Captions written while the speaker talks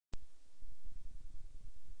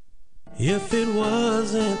If it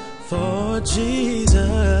wasn't for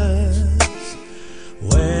Jesus,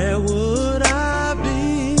 where would I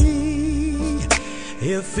be?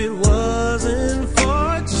 If it wasn't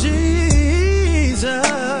for Jesus,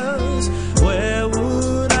 where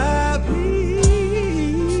would I be?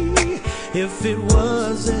 If it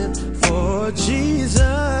wasn't for Jesus,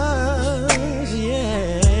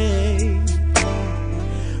 yeah,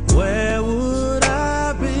 where would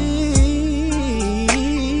I be?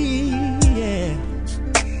 Yeah.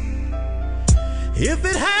 If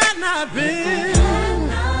it had not been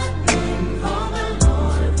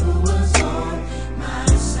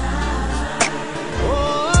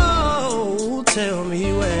tell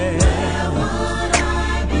me where would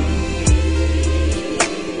I be?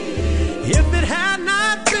 If it had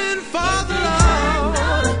not been for the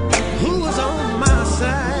Lord who was on my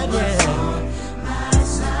side, yeah.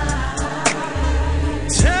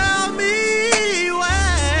 Tell me where.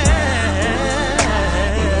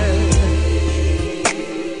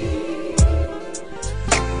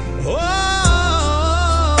 Oh,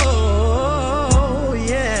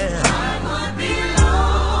 yeah.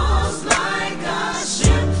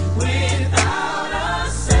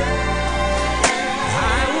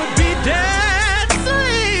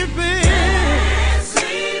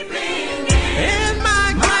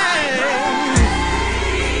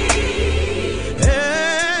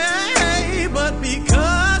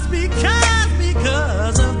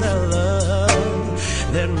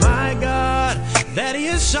 That he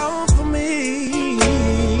has shown for me,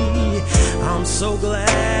 I'm so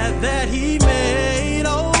glad that he made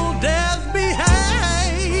old death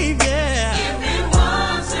behave, yeah. If it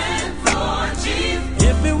wasn't for Jesus,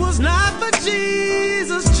 if it was not for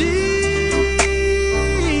Jesus,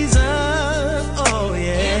 oh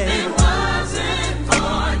yeah. If it wasn't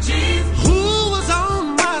for Jesus, who was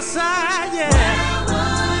on my side, yeah.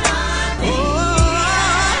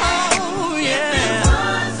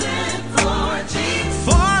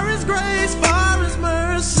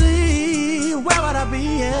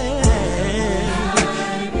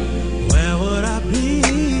 Where would I be?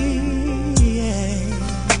 Yeah.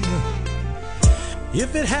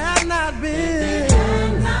 If it had not been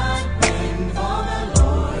for the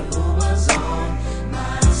Lord who was on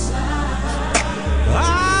my side, I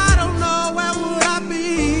don't know where would I be.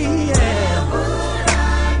 Yeah. Where would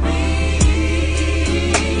I be?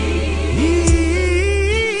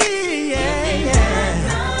 Yeah, yeah.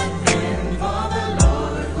 For the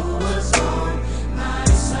Lord who was on my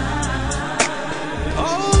side.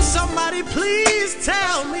 Oh, somebody please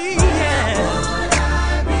tell me, yeah. Where would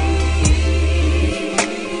I be?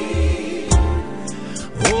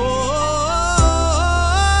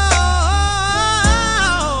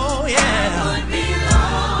 Oh, yeah. I would be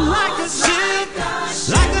lost like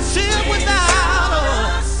a ship without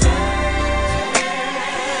a sail.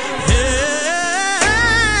 Yeah.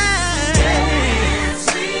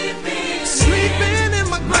 Sleeping in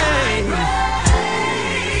my grave.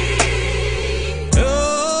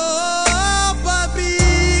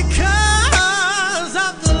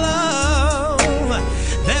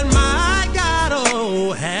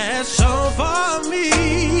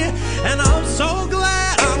 And I'm so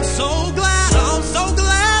glad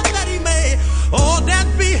that he made all that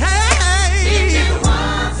behave. If it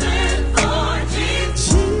wasn't for Jesus,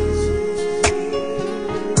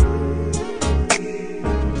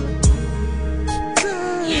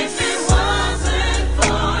 if it wasn't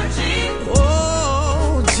for Jesus,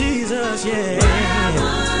 oh Jesus, yeah.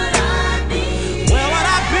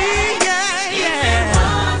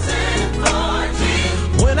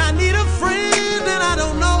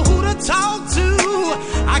 Talk to,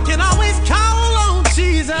 I can always call on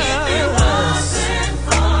Jesus. If it wasn't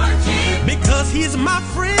for Jesus, because he's my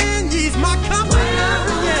friend, he's my comforter,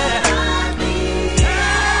 yeah.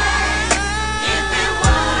 If it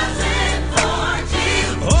wasn't for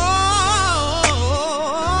Jesus, oh,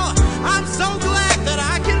 I'm so glad that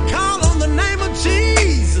I can call on the name of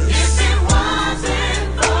Jesus. If it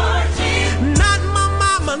wasn't for Jesus, not my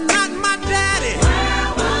mama, not my daddy, where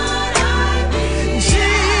would I be?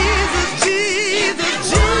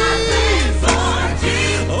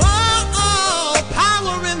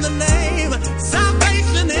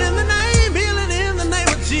 Salvation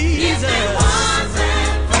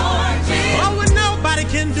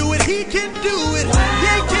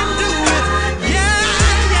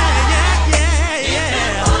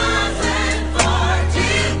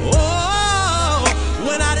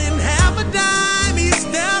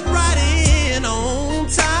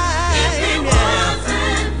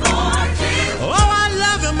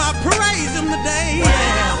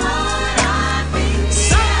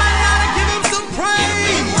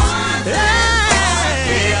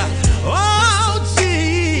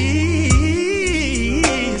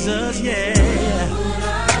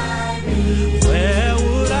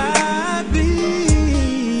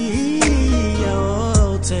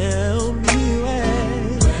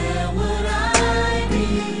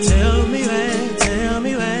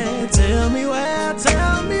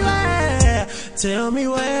Tell me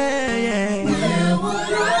where, yeah. Where would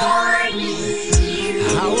I be?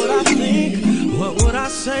 How would I think? What would I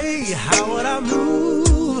say? How would I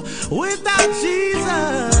move without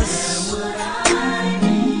Jesus? Where would I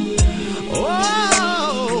be?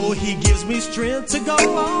 Oh, he gives me strength to go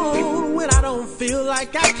on when I don't feel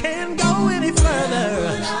like I can go.